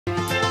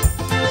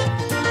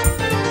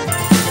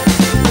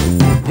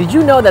Did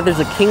you know that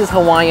there's a King's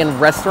Hawaiian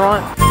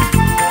restaurant?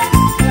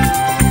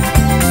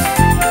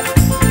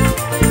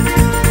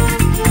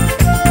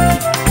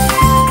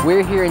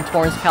 We're here in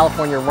Torrance,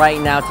 California right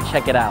now to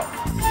check it out.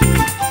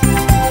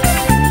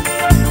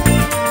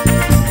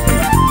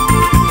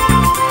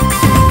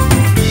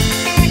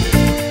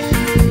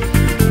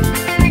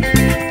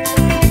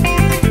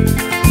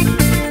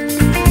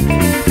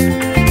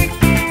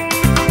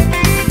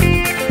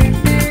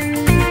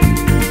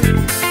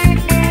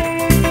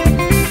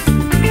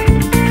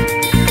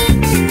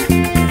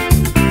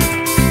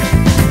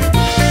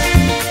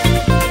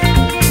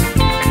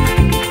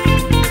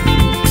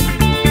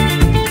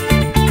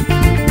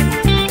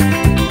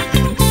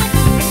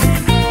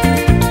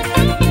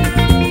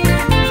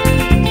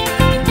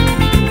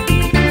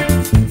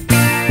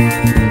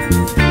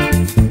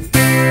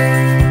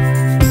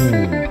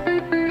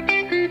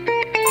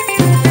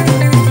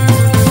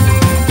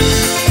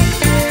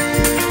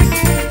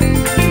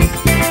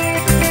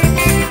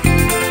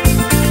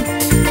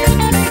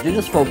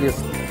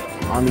 Focused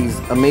on these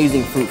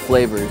amazing fruit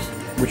flavors,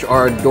 which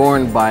are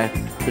adorned by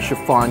the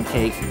chiffon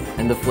cake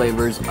and the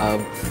flavors of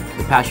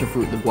the passion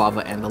fruit, the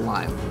guava, and the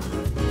lime.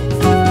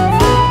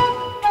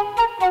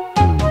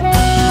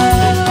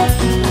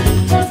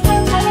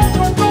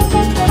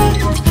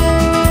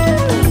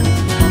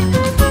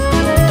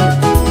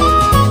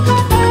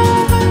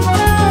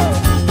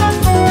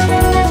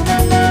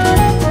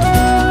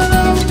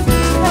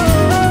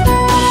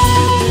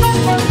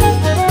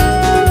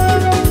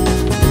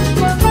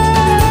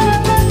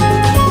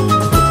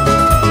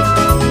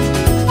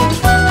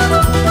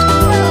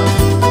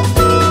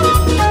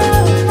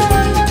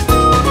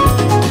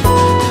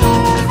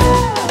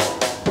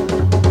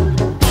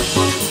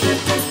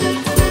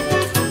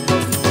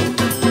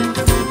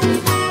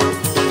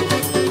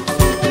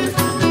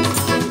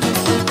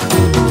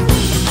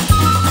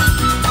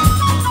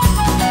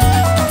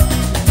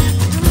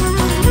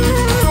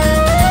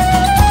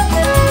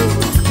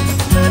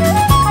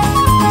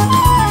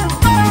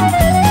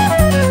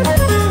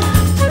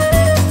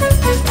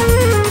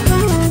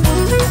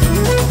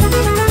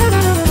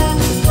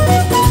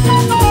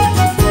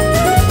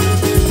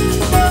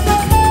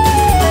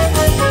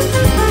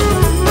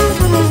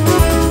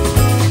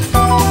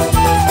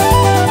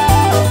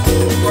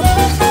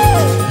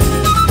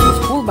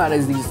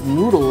 Is these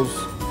noodles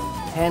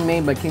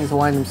handmade by King's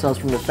Hawaiian themselves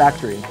from the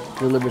factory,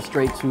 delivered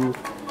straight to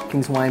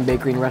King's Hawaiian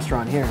Bakery and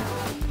Restaurant here.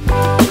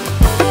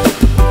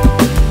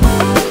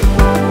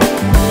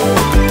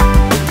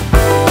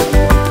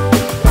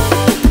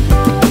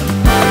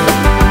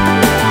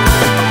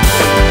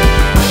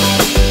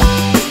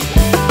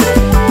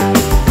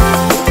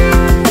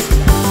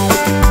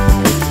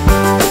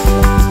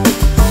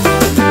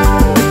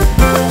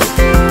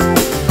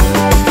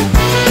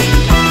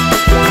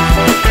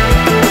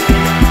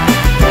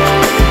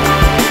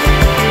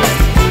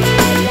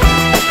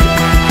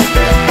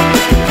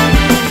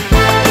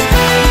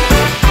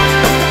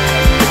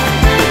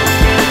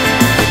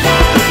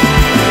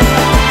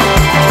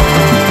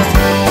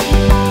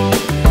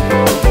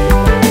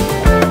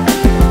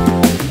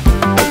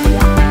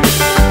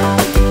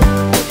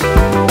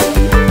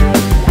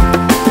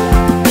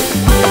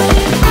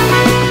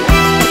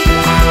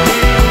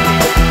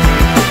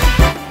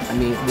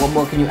 What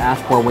more can you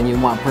ask for when you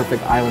want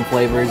perfect island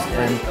flavors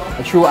and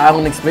a true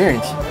island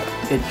experience?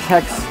 It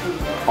checks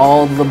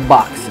all the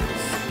boxes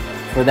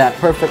for that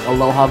perfect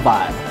aloha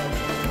vibe.